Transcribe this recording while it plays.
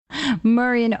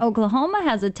Murray in Oklahoma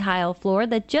has a tile floor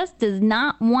that just does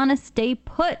not want to stay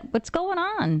put. What's going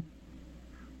on?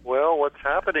 Well, what's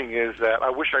happening is that I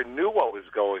wish I knew what was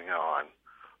going on.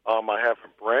 I have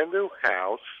a brand new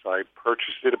house. I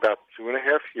purchased it about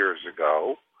 2.5 years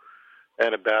ago.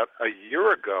 And about a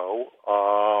year ago,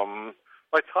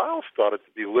 my tiles started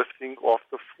to be lifting off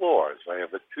the floors. I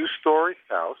have a 2-story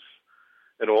house,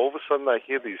 and all of a sudden I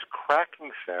hear these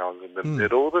cracking sounds in the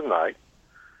middle of the night.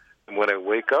 And when I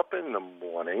wake up in the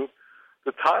morning,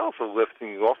 the tiles are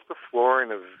lifting off the floor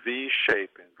in a V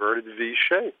shape, inverted V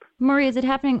shape. Murray, is it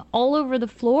happening all over the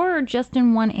floor or just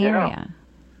in one area? Yeah.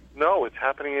 No, it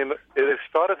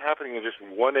started happening in just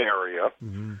one area,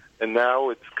 and now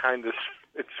it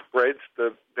spreads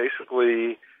to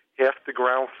basically half the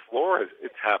ground floor.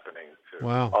 It's happening to.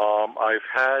 Wow. I've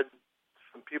had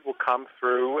some people come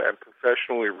through and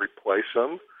professionally replace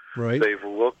them. Right. They've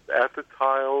looked at the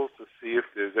tiles to see if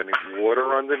there's any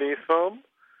water underneath them,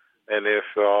 and if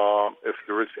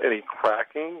there is any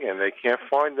cracking, and they can't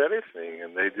find anything,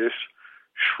 and they just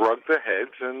shrug their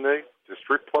heads and they just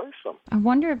replace them. I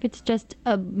wonder if it's just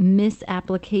a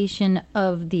misapplication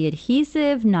of the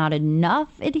adhesive, not enough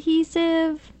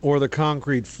adhesive. Or the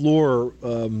concrete floor,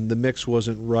 the mix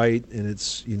wasn't right, and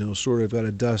it's sort of got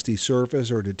a dusty surface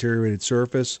or a deteriorated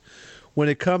surface. When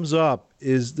it comes up,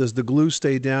 does the glue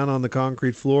stay down on the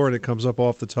concrete floor and it comes up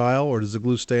off the tile, or does the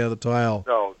glue stay on the tile?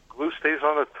 No, glue stays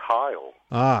on the tile.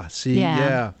 Ah, see,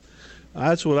 yeah.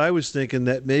 That's what I was thinking,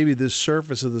 that maybe this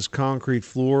surface of this concrete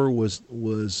floor was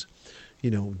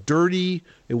dirty.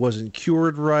 It wasn't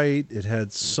cured right. It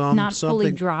had something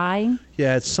fully dry.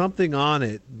 Yeah, it's something on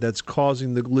it that's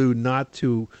causing the glue not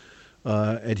to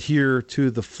adhere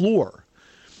to the floor.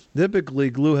 Typically,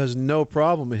 glue has no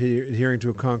problem adhering to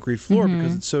a concrete floor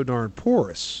because it's so darn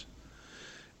porous.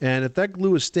 And if that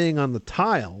glue is staying on the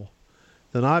tile,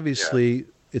 then obviously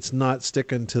it's not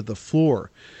sticking to the floor.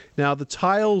 Now, the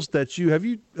tiles that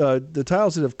the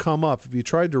tiles that have come up, have you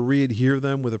tried to re-adhere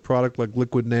them with a product like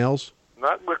Liquid Nails?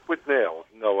 Not Liquid Nails.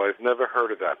 No, I've never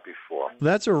heard of that before.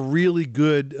 That's a really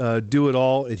good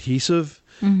do-it-all adhesive.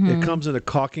 It comes in a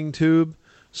caulking tube,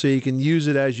 so you can use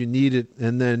it as you need it,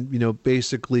 and then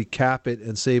basically cap it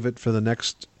and save it for the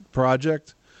next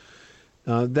project.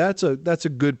 That's a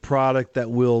good product that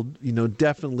will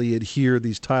definitely adhere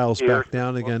these tiles back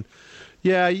down again.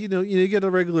 Yeah, you get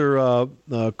a regular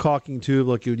caulking tube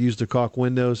like you would use to caulk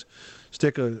windows.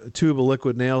 Stick a tube of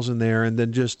Liquid Nails in there, and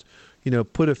then just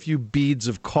put a few beads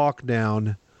of caulk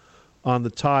down on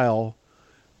the tile,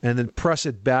 and then press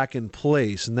it back in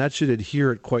place, and that should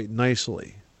adhere it quite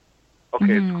nicely.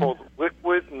 Okay, it's called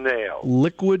Liquid Nails.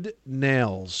 Liquid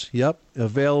Nails, yep.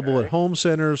 Available at home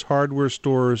centers, hardware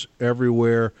stores,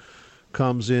 everywhere.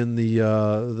 Comes in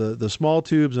the small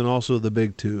tubes and also the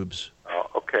big tubes.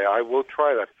 Okay, I will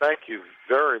try that. Thank you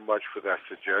very much for that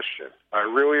suggestion. I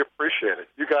really appreciate it.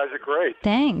 You guys are great.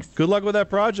 Thanks. Good luck with that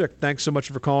project. Thanks so much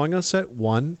for calling us at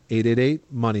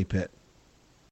 1-888-MONEY-PIT.